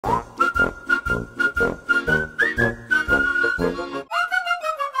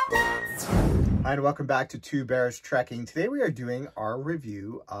And welcome back to Two Bears Trekking. Today we are doing our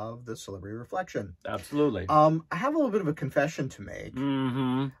review of the Celebrity Reflection. Absolutely. I have a little bit of a confession to make.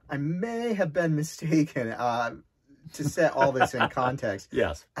 Mm-hmm. I may have been mistaken to set all this in context.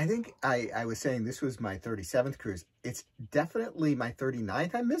 Yes. I think I was saying this was my 37th cruise. It's definitely my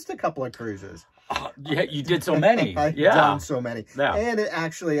 39th. I missed a couple of cruises. Yeah, you did so many. I've Yeah. done so many. Yeah. And it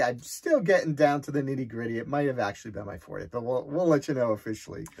actually, I'm still getting down to the nitty gritty. It might have actually been my 40th, but we'll let you know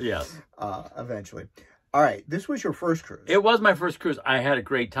officially. Yes. Eventually. All right. This was your first cruise. It was my first cruise. I had a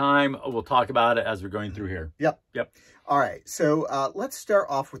great time. We'll talk about it as we're going through here. Yep. Yep. All right. So let's start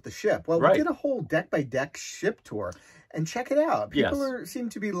off with the ship. Well, we did a whole deck-by-deck ship tour. And check it out. People seem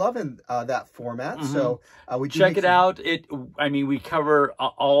to be loving that format. Mm-hmm. So we check it out. I mean, we cover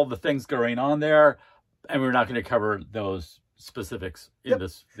all the things going on there, and we're not going to cover those specifics in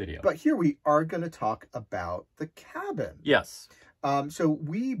this video. But here we are going to talk about the cabin. Yes. So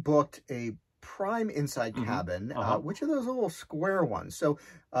we booked a prime inside cabin, which are those little square ones. So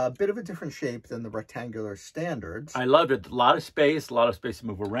a bit of a different shape than the rectangular standards. I loved it. A lot of space to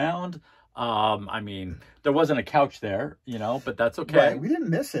move around. I mean, there wasn't a couch there, you know, but that's okay. Right. We didn't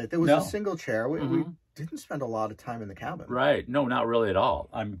miss it. There was a single chair. We didn't spend a lot of time in the cabin. Right. No, not really at all.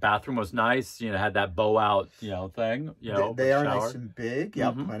 I mean, bathroom was nice. You know, had that bow out, thing, They are nice and big.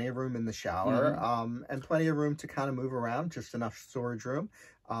 Yeah. Plenty of room in the shower. And plenty of room to kind of move around. Just enough storage room.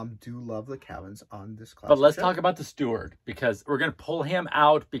 Do love the cabins on this class. But let's talk about the steward, because we're going to pull him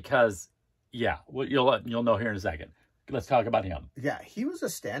out because, you'll know here in a second. Let's talk about him. Yeah, he was a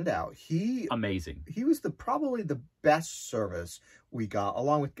standout. Amazing. He was probably the best service we got,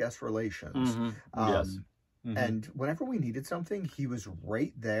 along with guest relations. Yes. And whenever we needed something, he was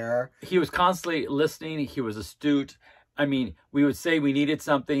right there. He was constantly listening. He was astute. I mean, we would say we needed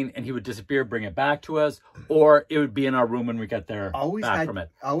something, and he would disappear, bring it back to us, or it would be in our room when we got there from it.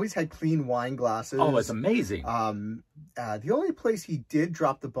 Always had clean wine glasses. Oh, it's amazing. The only place he did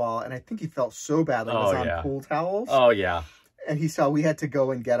drop the ball, and I think he felt so badly, was on pool towels. Oh, yeah. And he saw we had to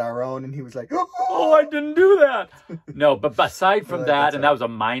go and get our own, and he was like, oh, I didn't do that. No, but aside from that, and that was a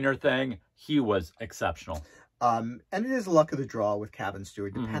minor thing, he was exceptional. And it is luck of the draw with cabin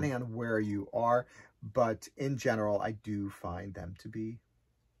steward, depending on where you are. But in general, I do find them to be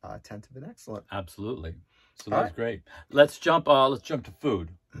attentive and excellent. Absolutely. So that was great. Let's jump to food.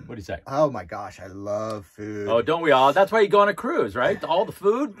 What do you say? Oh my gosh, I love food. Oh, don't we all? That's why you go on a cruise, right? All the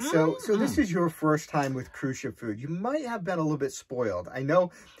food. So this is your first time with cruise ship food. You might have been a little bit spoiled. I know.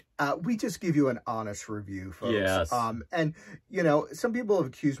 We just give you an honest review, folks. Yes. And some people have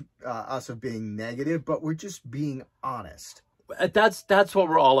accused us of being negative, but we're just being honest. That's what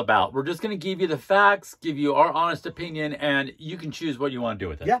we're all about. We're just going to give you the facts, give you our honest opinion, and you can choose what you want to do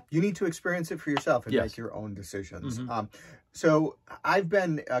with it. Yeah, you need to experience it for yourself and make your own decisions. So I've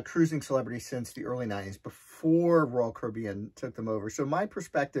been a cruising celebrity since the early 90s, before Royal Caribbean took them over. So my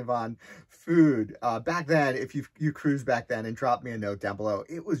perspective on food, back then, if you cruised back then and dropped me a note down below,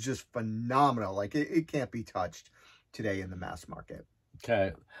 it was just phenomenal. Like, it can't be touched today in the mass market.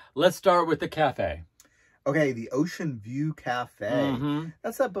 Okay, let's start with the cafe. Okay, the Ocean View Cafe.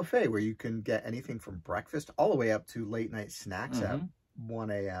 That's that buffet where you can get anything from breakfast all the way up to late night snacks at 1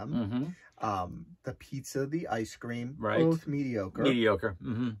 a.m. The pizza, the ice cream, both mediocre. Mediocre.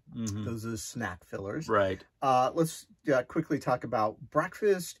 Those are snack fillers. Right. Let's quickly talk about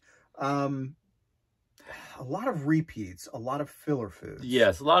breakfast. A lot of repeats, a lot of filler foods.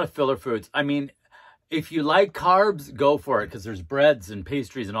 Yes, a lot of filler foods. I mean, if you like carbs, go for it, because there's breads and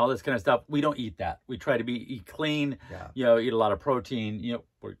pastries and all this kind of stuff. We don't eat that. We try to eat clean, eat a lot of protein.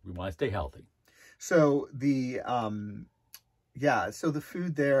 We want to stay healthy. So the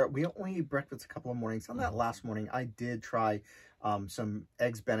food there, we only eat breakfast a couple of mornings. On that last morning, I did try some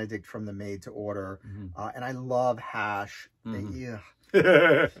eggs Benedict from the made to order, and I love hash. It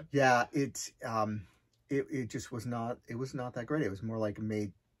just was not. It was not that great. It was more like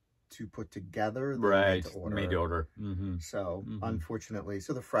made to put together than made to order. So unfortunately,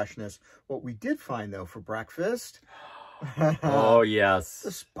 so the freshness. What we did find though for breakfast, oh yes,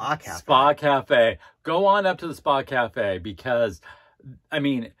 the Spa Cafe. Spa Cafe. Go on up to the Spa Cafe, because I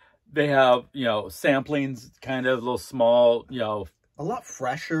mean, they have samplings, kind of little small, a lot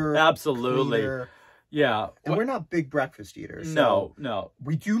fresher. Absolutely. Cleaner. Yeah. And we're not big breakfast eaters. So no.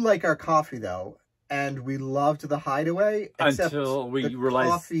 We do like our coffee though. And we loved the Hideaway, except until we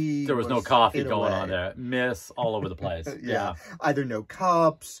realized there was no coffee going on there. Miss all over the place. Yeah. Either no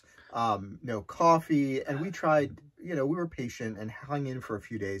cups, no coffee. And we tried, we were patient and hung in for a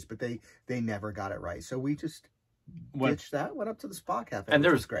few days, but they never got it right. So we ditched that, went up to the Spa Cafe. And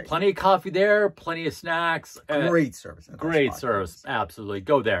there's plenty of coffee there, plenty of snacks. Great service. Great service. Absolutely.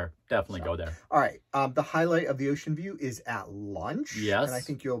 Go there. Definitely go there. All right. The highlight of the ocean view is at lunch. Yes. And I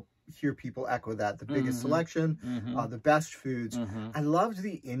think you'll hear people echo that. The biggest selection, the best foods. I loved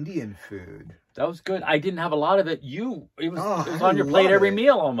the Indian food. That was good. I didn't have a lot of it. It was on your plate every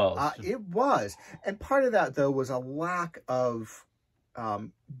meal almost. It was. And part of that, though, was a lack of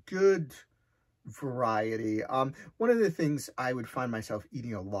good variety. One of the things I would find myself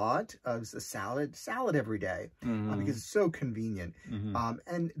eating a lot was the salad every day because it's so convenient.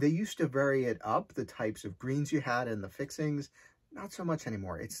 And they used to vary it up, the types of greens you had and the fixings. Not so much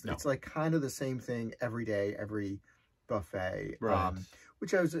anymore. It's like kind of the same thing every day, every buffet, right.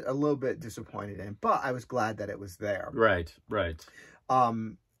 Which I was a little bit disappointed in, but I was glad that it was there. Right, right.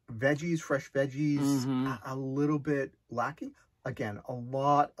 Veggies, fresh veggies, a little bit lacking. Again, a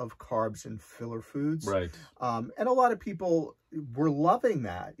lot of carbs and filler foods. Right. And a lot of people were loving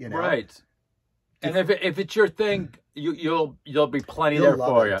that, you know. Right. And if it's your thing, you'll be plenty there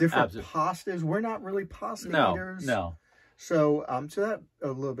for you. Different pastas. We're not really pasta eaters. No. So so that a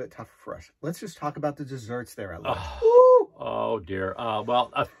little bit tougher for us. Let's just talk about the desserts there at lunch. Oh dear.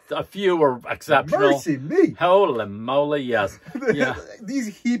 Well, a few were exceptional. Mercy me. Holy moly, yes. Yeah.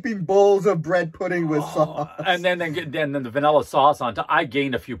 These heaping bowls of bread pudding with sauce. And then the vanilla sauce on top. I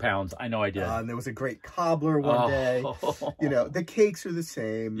gained a few pounds. I know I did. And there was a great cobbler one day. You know, the cakes are the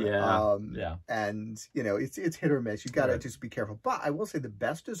same. Yeah. And, you know, it's hit or miss. You got to just be careful. But I will say the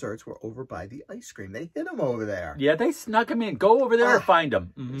best desserts were over by the ice cream. They hit them over there. Yeah, they snuck them in. Go over there and find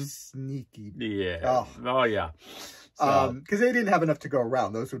them. Sneaky. Yeah. Oh, yeah. Because they didn't have enough to go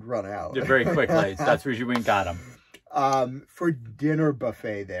around. Those would run out. Very quickly. That's where you went and got them. For dinner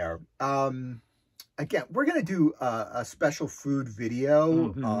buffet there. Again, we're going to do a special food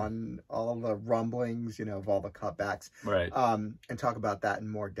video on all the rumblings, you know, of all the cutbacks. Right. And talk about that in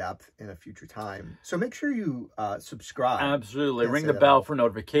more depth in a future time. So make sure you subscribe. Absolutely. Ring the bell for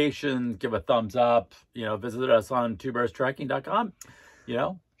notifications. Give a thumbs up. You know, visit us on twobearstrekking.com. You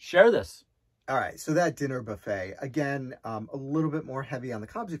know, share this. All right, so that dinner buffet, again, a little bit more heavy on the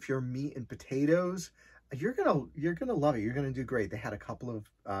carbs. If you're meat and potatoes, you're gonna love it. You're gonna do great. They had a couple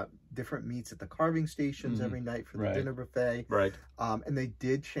of different meats at the carving stations every night for the dinner buffet. Right. And they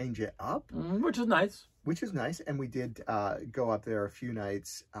did change it up, which is nice. Which is nice, and we did go up there a few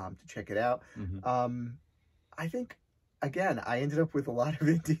nights to check it out. I think. Again, I ended up with a lot of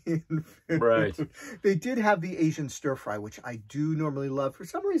Indian food. Right. They did have the Asian stir fry, which I do normally love. For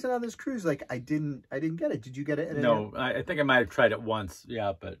some reason on this cruise, like I didn't get it. Did you get it? No, I think I might have tried it once.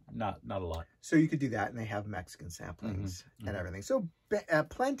 Yeah, but not a lot. So you could do that, and they have Mexican samplings and everything. So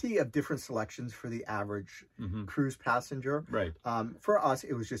plenty of different selections for the average cruise passenger. Right. For us,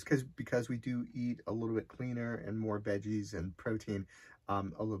 it was just because we do eat a little bit cleaner and more veggies and protein, a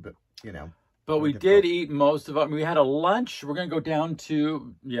little bit, you know. But we did eat most of it. We had a lunch. We're going to go down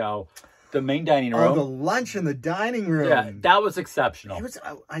to, you know, the main dining room. Oh, the lunch in the dining room. Yeah, that was exceptional. It was,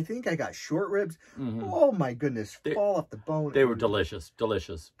 I think I got short ribs. Oh, my goodness. Fall off the bone. They were delicious.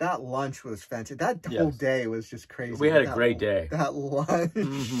 Delicious. That lunch was fantastic. That whole day was just crazy. We had a great day. That lunch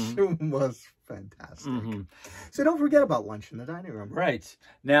was fantastic. So don't forget about lunch in the dining room. Right.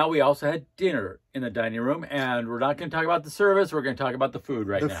 Now we also had dinner in the dining room, and we're not going to talk about the service. We're going to talk about the food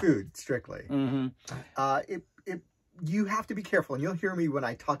now. The food, strictly. You have to be careful, and you'll hear me when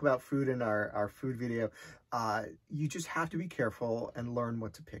I talk about food in our food video. You just have to be careful and learn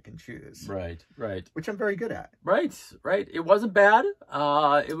what to pick and choose. Right, right. Which I'm very good at. Right, right. It wasn't bad.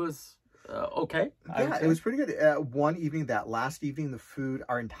 It was okay. Yeah, it was pretty good. One evening, that last evening, the food,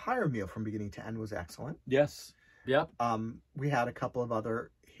 our entire meal from beginning to end was excellent. Yes. Yep. We had a couple of other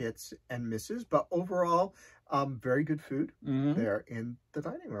hits and misses, but overall, very good food there in the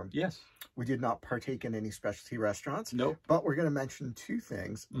dining room. Yes. We did not partake in any specialty restaurants. Nope. But we're going to mention two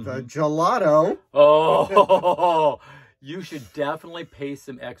things. The gelato. Oh, you should definitely pay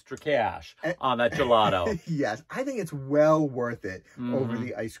some extra cash on that gelato. Yes. I think it's well worth it over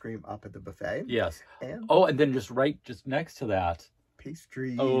the ice cream up at the buffet. Yes. And and then just next to that.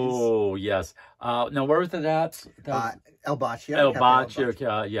 Pastries. Oh, yes. Now, where was it at? El Baccio. El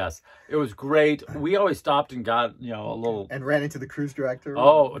Baccio, yes. It was great. We always stopped and got, a little... And ran into the cruise director.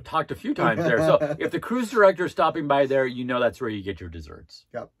 Oh, talked a few times there. So if the cruise director is stopping by there, that's where you get your desserts.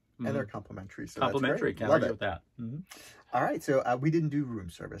 Yep. And they're complimentary. So complimentary. Can't argue with that. All right. So we didn't do room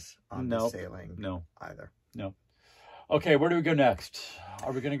service on the sailing either. No. Okay, where do we go next?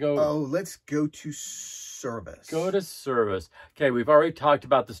 Are we going to go... Oh, let's go to service. Go to service. Okay, we've already talked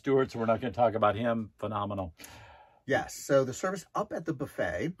about the steward, so we're not going to talk about him. Phenomenal. Yes, so the service up at the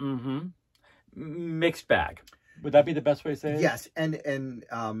buffet. Mixed bag. Would that be the best way to say it? Yes, and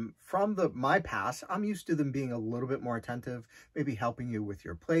from my past, I'm used to them being a little bit more attentive, maybe helping you with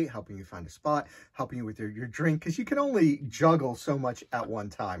your plate, helping you find a spot, helping you with your drink, because you can only juggle so much at one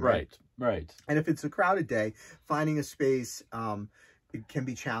time, right? Right. And if it's a crowded day, finding a space, it can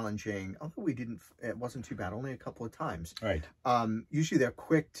be challenging. Although it wasn't too bad, only a couple of times. Right. Usually they're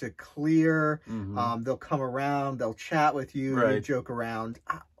quick to clear. Mm-hmm. They'll come around, they'll chat with you, right. They'll joke around.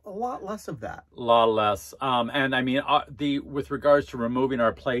 A lot less of that. A lot less. And I mean, with regards to removing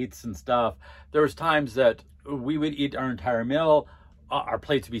our plates and stuff, there was times that we would eat our entire meal, our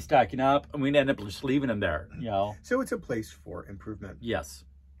plates would be stacking up, and we'd end up just leaving them there, you know. So it's a place for improvement. Yes.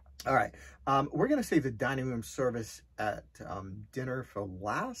 All right. We're going to save the dining room service at dinner for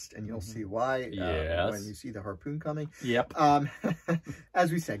last, and you'll see why when you see the harpoon coming. Yep.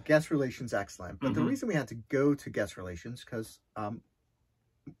 As we said, guest relations excellent. But the reason we had to go to guest relations because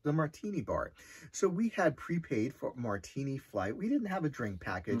the martini bar. So we had prepaid for martini flight. We didn't have a drink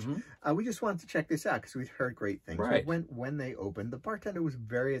package. We just wanted to check this out because we'd heard great things. Right. When they opened, the bartender was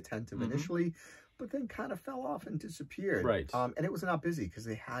very attentive initially, but then kind of fell off and disappeared. Right. And it was not busy because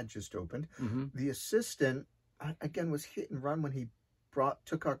they had just opened. The assistant, again, was hit and run when he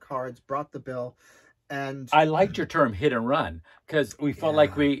took our cards, brought the bill. And I liked your term hit and run because we felt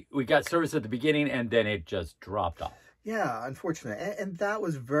like we got service at the beginning and then it just dropped off. Yeah, unfortunately. And that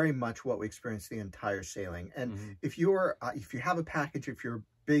was very much what we experienced the entire sailing. And if you have a package, if you're a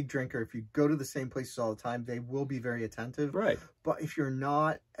big drinker, if you go to the same places all the time, they will be very attentive. Right. But if you're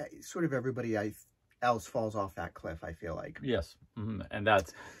not, sort of everybody else falls off that cliff, I feel like. Yes. And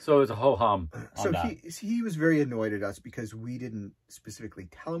so it was a ho-hum on so that. he was very annoyed at us because we didn't specifically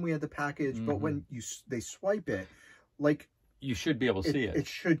tell him we had the package, but when they swipe it, like, you should be able to see it. It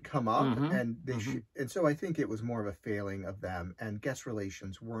should come up, and they should. And so I think it was more of a failing of them. And guest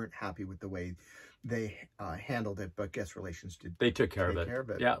relations weren't happy with the way they handled it, but guest relations did. They took care of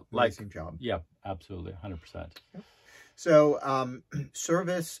it. Yeah, amazing job. Yeah, absolutely, 100%. So,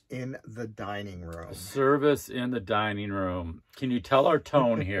 service in the dining room. Service in the dining room. Can you tell our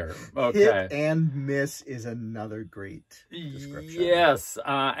tone here? Okay. Hit and miss is another great description. Yes,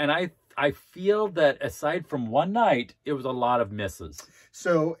 and I feel that aside from one night, it was a lot of misses.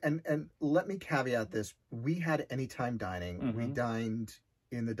 So, and let me caveat this. We had anytime dining. We dined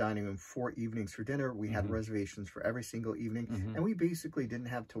in the dining room 4 evenings for dinner. We had reservations for every single evening. And we basically didn't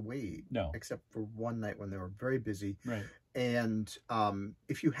have to wait. No. Except for one night when they were very busy. Right. And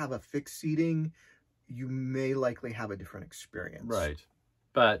if you have a fixed seating, you may likely have a different experience. Right.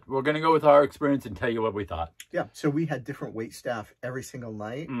 But we're going to go with our experience and tell you what we thought. Yeah. So we had different wait staff every single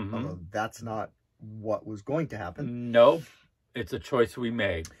night. Although that's not what was going to happen. No. It's a choice we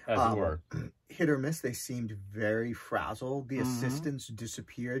made, as it were. Hit or miss, they seemed very frazzled. The assistants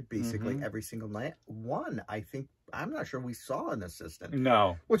disappeared basically every single night. I'm not sure we saw an assistant.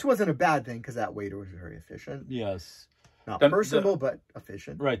 No. Which wasn't a bad thing because that waiter was very efficient. Yes. Not personable, but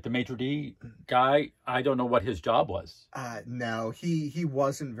efficient. Right. The maitre d' guy, I don't know what his job was. No, he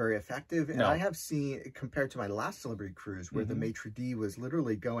wasn't very effective. And I have seen, compared to my last celebrity cruise, where the maitre d' was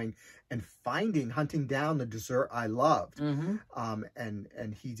literally going and hunting down the dessert I loved.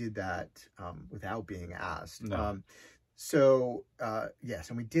 And he did that without being asked. No. Yes,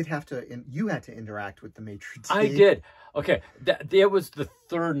 and we did have to, you had to interact with the maitre d'. I did. Okay, it was the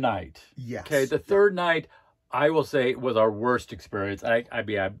third night. Yes. Okay, the third night, I will say, was our worst experience.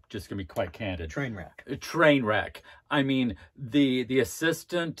 I'm just going to be quite candid. Train wreck. A train wreck. I mean, the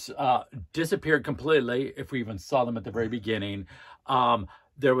assistant disappeared completely, if we even saw them at the very beginning.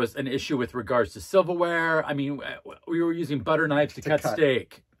 There was an issue with regards to silverware. I mean, we were using butter knives to cut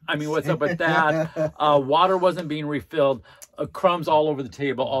steak. I mean, what's up with that? Water wasn't being refilled. Crumbs all over the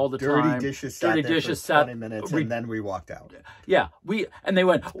table all the time. Dirty dishes sat there for 20 minutes, and then we walked out. Yeah, and they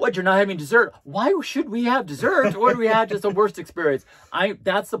went, "What? You're not having dessert? Why should we have dessert? What do we have? Just the worst experience."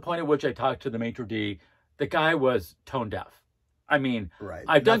 That's the point at which I talked to the maitre d'. The guy was tone deaf. I mean,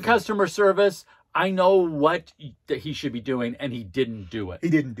 I've done customer service. I know what that he should be doing, and he didn't do it. He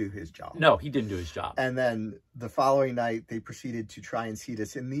didn't do his job. No, he didn't do his job. And then the following night, they proceeded to try and seat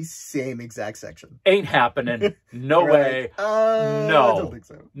us in the same exact section. Ain't happening. No way. No. I don't think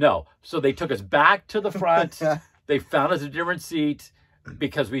so. No. So they took us back to the front. They found us a different seat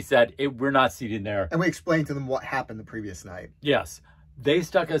because we said, we're not seated there. And we explained to them what happened the previous night. Yes. They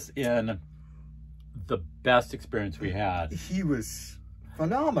stuck us in the best experience we had. He was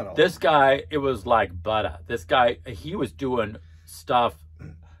phenomenal. This guy, it was like butter. This guy, he was doing stuff.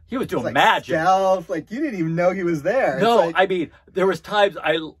 He was doing like magic. Stealth, like you didn't even know he was there. No, like, I mean, there was times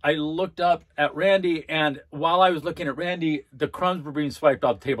I looked up at Randy, and while I was looking at Randy, the crumbs were being swiped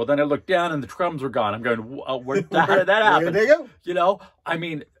off the table. Then I looked down, and the crumbs were gone. I'm going, how did that happen? Where did they go? You know, I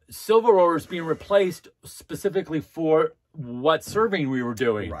mean, silverware is being replaced specifically for what serving we were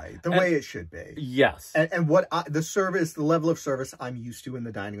doing. Right, the way it should be. Yes. And what the level of service I'm used to in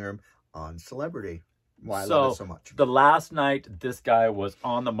the dining room on Celebrity. Why I love it so much. The last night, this guy was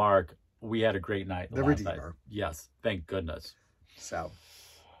on the mark. We had a great night. The Redeemer. Night. Yes, thank goodness. So,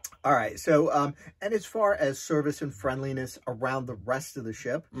 all right. So, and as far as service and friendliness around the rest of the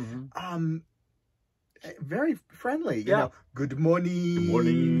ship, very friendly. You know, good morning. Good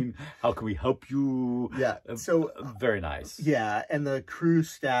morning. How can we help you? Yeah. So very nice. Yeah, and the crew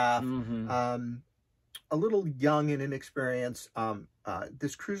staff, a little young and inexperienced.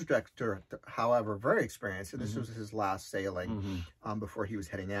 This cruise director, however, very experienced, and this was his last sailing before he was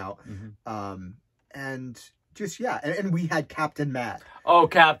heading out. And just, and we had Captain Matt. Oh,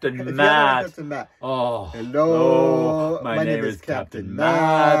 Captain Matt. Captain Matt. Oh, hello. My name is Captain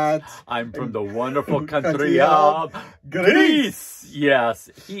Matt. I'm from the wonderful country of Greece. Yes,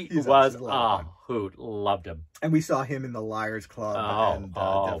 he's was a hoot. Loved him. And we saw him in the Liars Club, and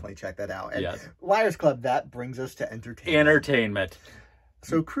definitely check that out. And Liars Club, that brings us to entertainment.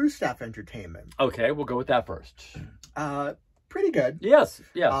 So cruise staff entertainment. Okay, we'll go with that first. Pretty good. Yes.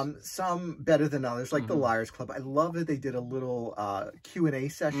 Some better than others, like the Liars Club. I love that they did a little Q&A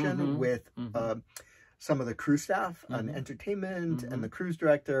session with some of the crew staff on entertainment and the cruise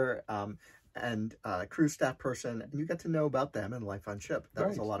director and cruise staff person. And you got to know about them and life on ship. That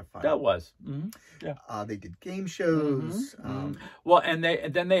was a lot of fun. That was. They did game shows. Well, and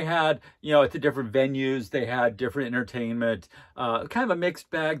then they had, at the different venues, they had different entertainment. Kind of a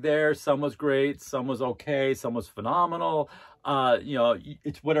mixed bag there. Some was great. Some was okay. Some was phenomenal.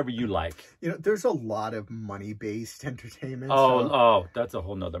 It's whatever you like. There's a lot of money-based entertainment. That's a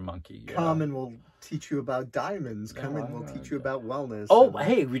whole nother monkey. Come and we'll teach you about diamonds. Come and we'll teach you about wellness.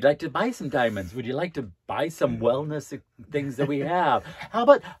 Hey, we'd like to buy some diamonds. Would you like to buy some wellness things that we have? How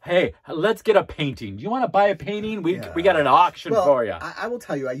about, hey, let's get a painting. Do you want to buy a painting? We got an auction for you. I will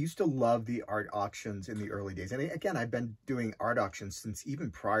tell you, I used to love the art auctions in the early days. And again, I've been doing art auctions since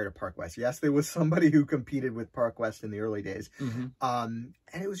even prior to Park West. Yes, there was somebody who competed with Park West in the early days. And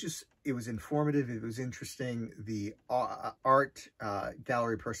it was informative. It was interesting. The art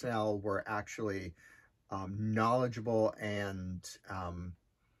gallery personnel were actually knowledgeable and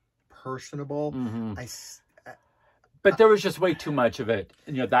personable. But there was just way too much of it,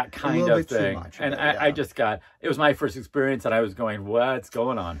 that kind of thing. And I just it was my first experience, and I was going, what's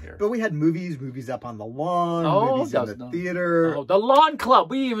going on here? But we had movies up on the lawn, movies in the theater. Oh, the Lawn Club.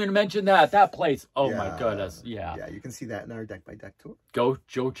 We even mentioned that place. Oh, my goodness. Yeah. Yeah, you can see that in our Deck by Deck tour. Go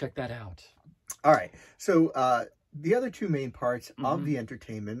check that out. All right. So, the other two main parts of the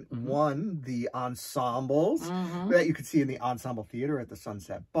entertainment, one, the ensembles that you could see in the Ensemble Theater at the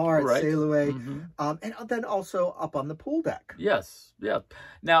Sunset Bar at Sail Away, and then also up on the pool deck. Yes, yeah.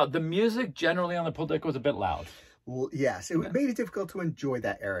 Now, the music generally on the pool deck was a bit loud. Well, yes, it made it difficult to enjoy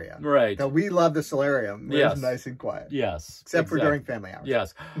that area. Right. Now, we love the solarium. It was nice and quiet. Yes. Except for during family hours.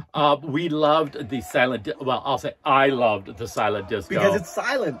 Yes. We loved the silent, I'll say I loved the silent disco. Because it's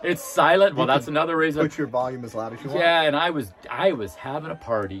silent. It's silent. Well, that's another reason. Put your volume as loud as you want. Yeah, and I was having a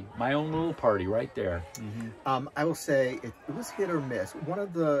party, my own little party right there. I will say it was hit or miss. One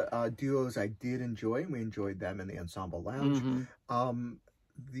of the duos I did enjoy, and we enjoyed them in the Ensemble Lounge.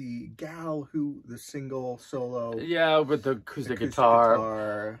 The gal the single solo. Yeah, with the acoustic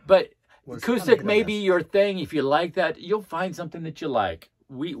guitar. But acoustic may be your thing. If you like that, you'll find something that you like.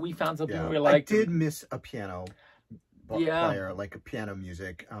 We found something we liked. I did miss a piano player, like a piano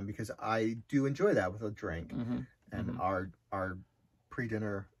music, because I do enjoy that with a drink. And our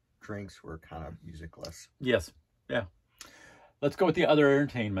pre-dinner drinks were kind of musicless. Yes. Yeah. Let's go with the other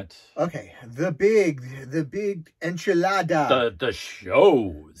entertainment. Okay, the big enchilada. The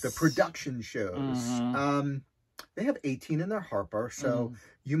shows. The production shows. They have 18 in their Harper, so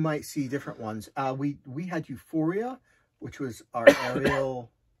you might see different ones. We had Euphoria, which was our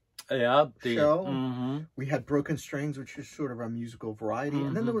aerial show. We had Broken Strings, which is sort of a musical variety.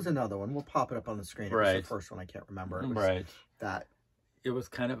 And then there was another one. We'll pop it up on the screen. It was the first one. I can't remember. It was that. It was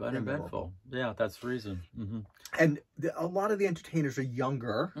kind of uneventful. Yeah, that's the reason. And a lot of the entertainers are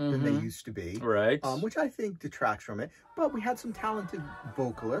younger than they used to be. Right. Which I think detracts from it. But we had some talented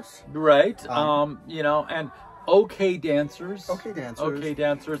vocalists. Right. And okay dancers. Okay dancers. Okay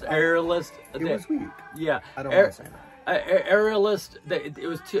dancers. Aerialist. It was weak. Yeah. I don't want to say that. Aerialist,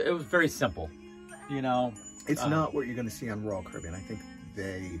 it was very simple. It's not what you're going to see on Royal Caribbean. I think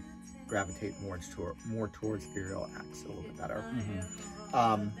they gravitate more towards aerial acts a little bit better.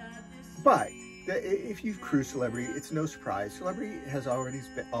 But if you've cruised Celebrity, it's no surprise. Celebrity has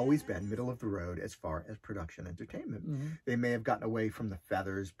always been middle of the road as far as production entertainment. They may have gotten away from the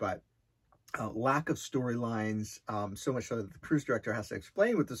feathers, but lack of storylines, so much so that the cruise director has to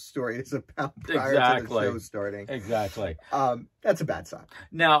explain what the story is about prior to the show starting. That's a bad sign.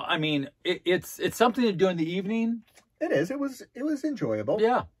 Now, I mean, it's something to do in the evening. It is. It was enjoyable.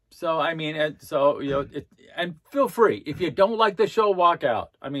 Yeah. So, I mean, you know, and feel free. If you don't like the show, walk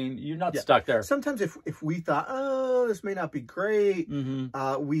out. I mean, you're not stuck there. Sometimes if we thought, oh, this may not be great,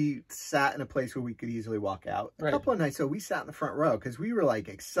 we sat in a place where we could easily walk out. A couple of nights ago, we sat in the front row because we were, like,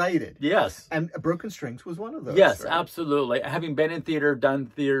 excited. Yes. And Broken Strings was one of those. Yes, right? Absolutely. Having been in theater, done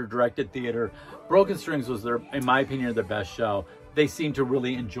theater, directed theater, Broken Strings was, in my opinion, their best show. They seemed to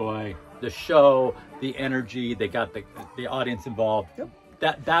really enjoy the show, the energy. They got the audience involved. Yep.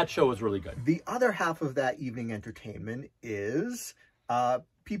 That show was really good. The other half of that evening entertainment is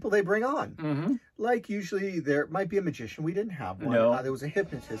people they bring on. Like usually there might be a magician. We didn't have one. No. There was a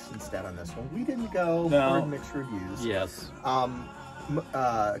hypnotist instead on this one. We didn't go for mixed reviews. Yes.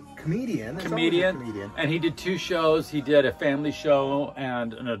 Comedian. And he did 2 shows. He did a family show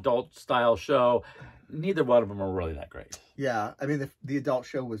and an adult style show. Neither one of them are really that great. Yeah. I mean, the adult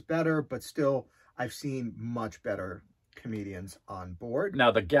show was better, but still I've seen much better comedians on board.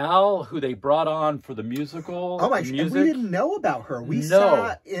 Now the gal who they brought on for the musical, and we didn't know about her. We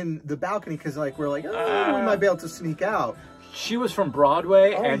sat in the balcony because we're like, oh, we might be able to sneak out. She was from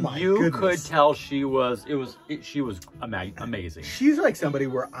Broadway, and you could tell she was amazing. She's like somebody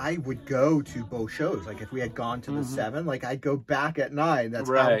where I would go to both shows. Like if we had gone to the 7, like I'd go back at 9. That's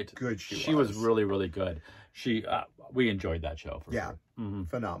how good she was. She was really, really good. We enjoyed that show. For sure.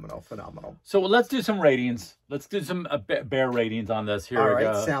 Phenomenal. So let's do some ratings. Let's do some bear ratings on this. Here we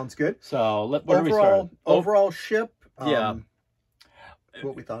go. Sounds good. So where do we start? Overall ship. What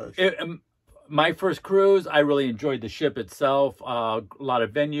we thought of the ship. My first cruise, I really enjoyed the ship itself. A lot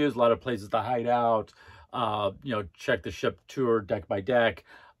of venues, a lot of places to hide out. You know, check the ship tour deck by deck.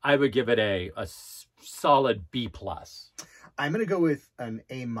 I would give it a solid B+. I'm going to go with an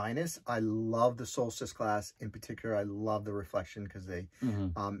A-. I love the Solstice class. In particular, I love the Reflection because they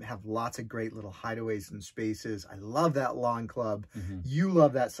have lots of great little hideaways and spaces. I love that lawn club. You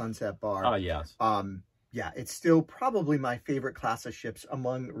love that Sunset Bar. Oh, yes. Yeah, it's still probably my favorite class of ships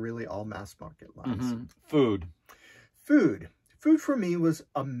among really all mass market lines. Food for me was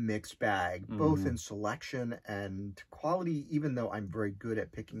a mixed bag, both in selection and quality, even though I'm very good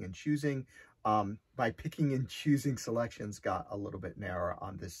at picking and choosing. My picking and choosing selections got a little bit narrower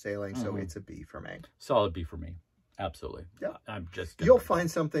on this sailing, so it's a B for me. Solid B for me. Absolutely. Yeah. I'm just You'll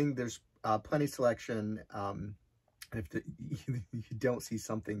find something. There's plenty of selection. If you don't see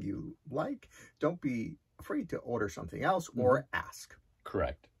something you like, don't be afraid to order something else or ask.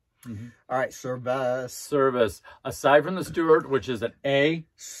 Correct. All right, service. Aside from the steward, which is an A,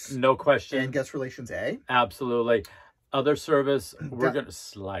 no question. And guest relations A. Absolutely. Other service, we're going to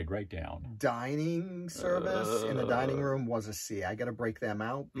slide right down. Dining service in the dining room was a C. I got to break them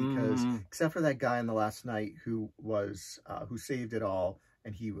out because except for that guy in the last night who saved it all,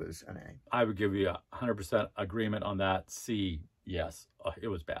 and he was an A. I would give you 100% agreement on that. C, yes. It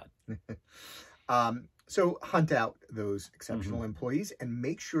was bad. So hunt out those exceptional employees and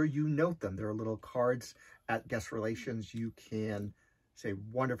make sure you note them. There are little cards at guest relations. You can say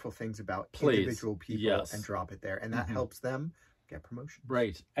wonderful things about individual people and drop it there. And that helps them get promotions.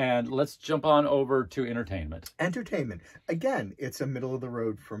 Right. And let's jump on over to entertainment. Entertainment. Again, it's a middle of the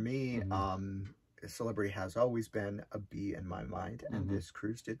road for me. Celebrity has always been a B in my mind, and this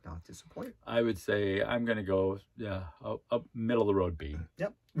cruise did not disappoint. I would say I'm going to go, a middle of the road B.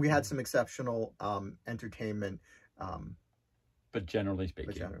 Yep. We had some exceptional entertainment. But generally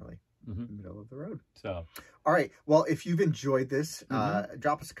speaking. Middle of the road. So, all right. Well, if you've enjoyed this,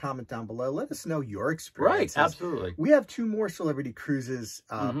 drop us a comment down below. Let us know your experience. Right. Absolutely. We have 2 more celebrity cruises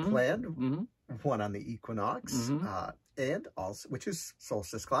planned. One on the Equinox, and also which is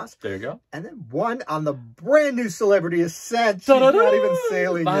Solstice class. There you go. And then one on the brand new Celebrity Ascent. She's not even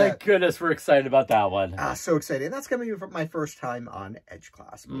sailing yet. My goodness, we're excited about that one. So excited. And that's going to be my first time on Edge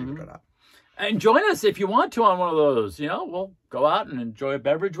class, believe it or not. And join us if you want to on one of those. You know, we'll go out and enjoy a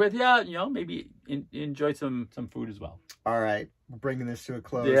beverage with you. You know, maybe enjoy some food as well. All right. We're bringing this to a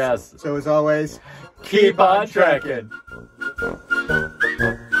close. Yes. So as always, keep on trekking.